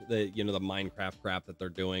 like the Minecraft crap that they're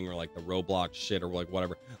doing, or like the Roblox shit, or like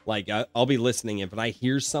whatever. Like I'll be listening. If I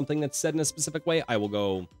hear something that's said in a specific way, I will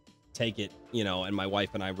go take it, and my wife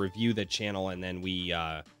and I review the channel, and then we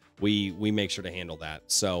make sure to handle that.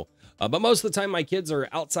 So, but most of the time my kids are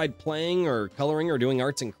outside playing or coloring or doing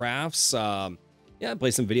arts and crafts. Yeah, I play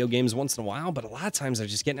some video games once in a while, but a lot of times they're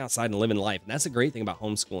just getting outside and living life. And that's a great thing about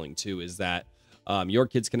homeschooling too, is that your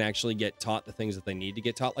kids can actually get taught the things that they need to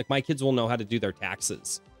get taught. Like my kids will know how to do their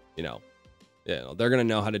taxes, they're going to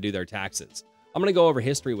know how to do their taxes. I'm going to go over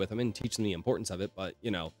history with them and teach them the importance of it, but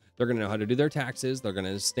they're going to know how to do their taxes. They're going to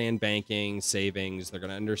understand banking, savings. They're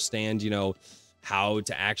going to understand, how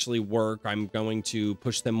to actually work. I'm going to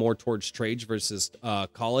push them more towards trades versus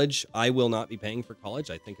college. I will not be paying for college.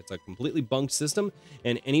 I think it's a completely bunk system,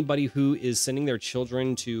 and anybody who is sending their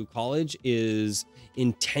children to college is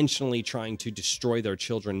intentionally trying to destroy their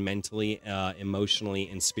children mentally, emotionally,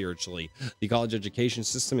 and spiritually. The college education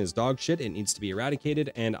system is dog shit. It needs to be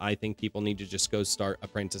eradicated, and I think people need to just go start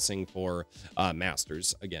apprenticing for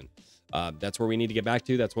masters again. That's where we need to get back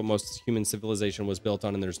to. That's what most human civilization was built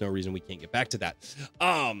on, and there's no reason we can't get back to that.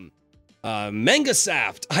 Manga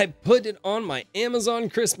Saft. I put it on my Amazon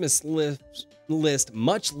Christmas list.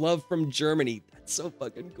 Much love from Germany. That's so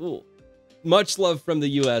fucking cool. Much love from the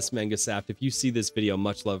US, Manga Saft. If you see this video,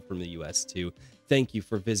 much love from the US too. Thank you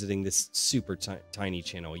for visiting this super tiny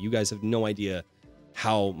channel. You guys have no idea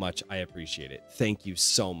how much I appreciate it. Thank you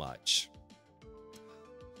so much.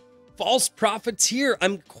 False Profiteer. I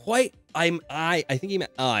think he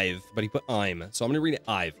meant I've, but he put I'm. So I'm going to read it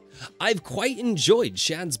I've quite enjoyed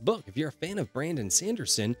Shad's book. If you're a fan of Brandon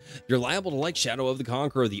Sanderson, you're liable to like Shadow of the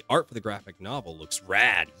Conqueror. The art for the graphic novel looks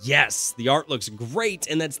rad. Yes, the art looks great.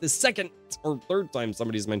 And that's the second or third time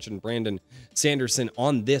somebody's mentioned Brandon Sanderson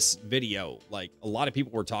on this video. Like a lot of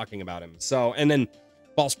people were talking about him. So, and then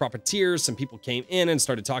False Profiteer, some people came in and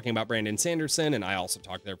started talking about Brandon Sanderson. And I also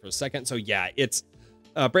talked there for a second. So yeah, it's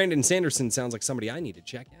Brandon Sanderson sounds like somebody I need to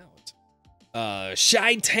check out.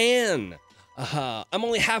 Shy Tan. I'm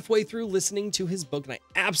only halfway through listening to his book, and I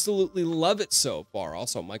absolutely love it so far.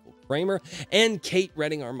 Also, Michael Kramer and Kate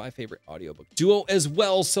Redding are my favorite audiobook duo as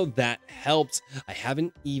well, so that helps. I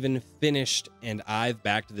haven't even finished, and I've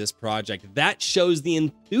backed this project. That shows the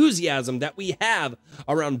enthusiasm that we have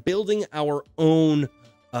around building our own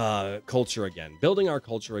culture again, building our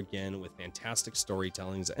culture again with fantastic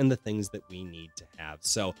storytellings and the things that we need to have.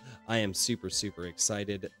 So I am super, super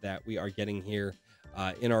excited that we are getting here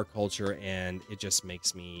in our culture, and it just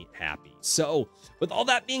makes me happy. So with all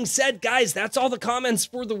that being said, guys, that's all the comments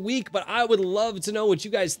for the week, but I would love to know what you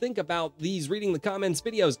guys think about these reading the comments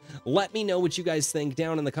videos. Let me know what you guys think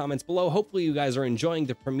down in the comments below. Hopefully you guys are enjoying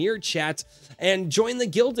the premiere chat, and join the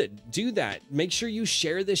Gilded. Do that. Make sure you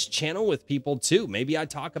share this channel with people too. Maybe I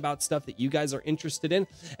talk about stuff that you guys are interested in,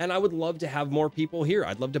 and I would love to have more people here.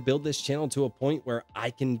 I'd love to build this channel to a point where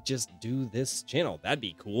I can just do this channel. That'd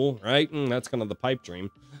be cool, right? That's kind of the pipe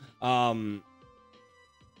dream.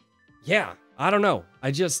 Yeah, I don't know.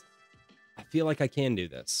 I feel like I can do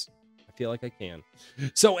this. I feel like I can.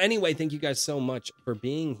 So anyway, thank you guys so much for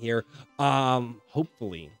being here.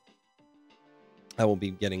 Hopefully I will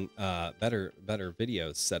be getting better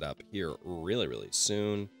videos set up here really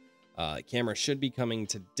soon. Camera should be coming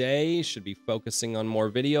today, should be focusing on more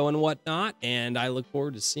video and whatnot, and I look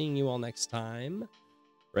forward to seeing you all next time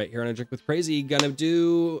right here on A Drink with Crazy. Gonna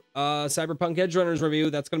do Cyberpunk Edge Runners review.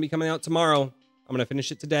 That's gonna be coming out tomorrow. I'm gonna finish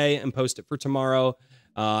it today and post it for tomorrow,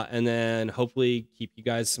 and then hopefully keep you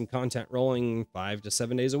guys some content rolling 5 to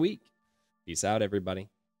 7 days a week. Peace out, everybody.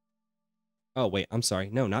 Oh wait, I'm sorry.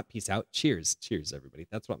 No, not peace out. Cheers. Cheers, everybody.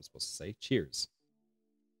 That's what I'm supposed to say. Cheers.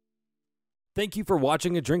 Thank you for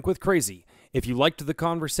watching A Drink with Crazy. If you liked the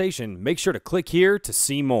conversation, make sure to click here to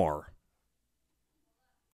see more.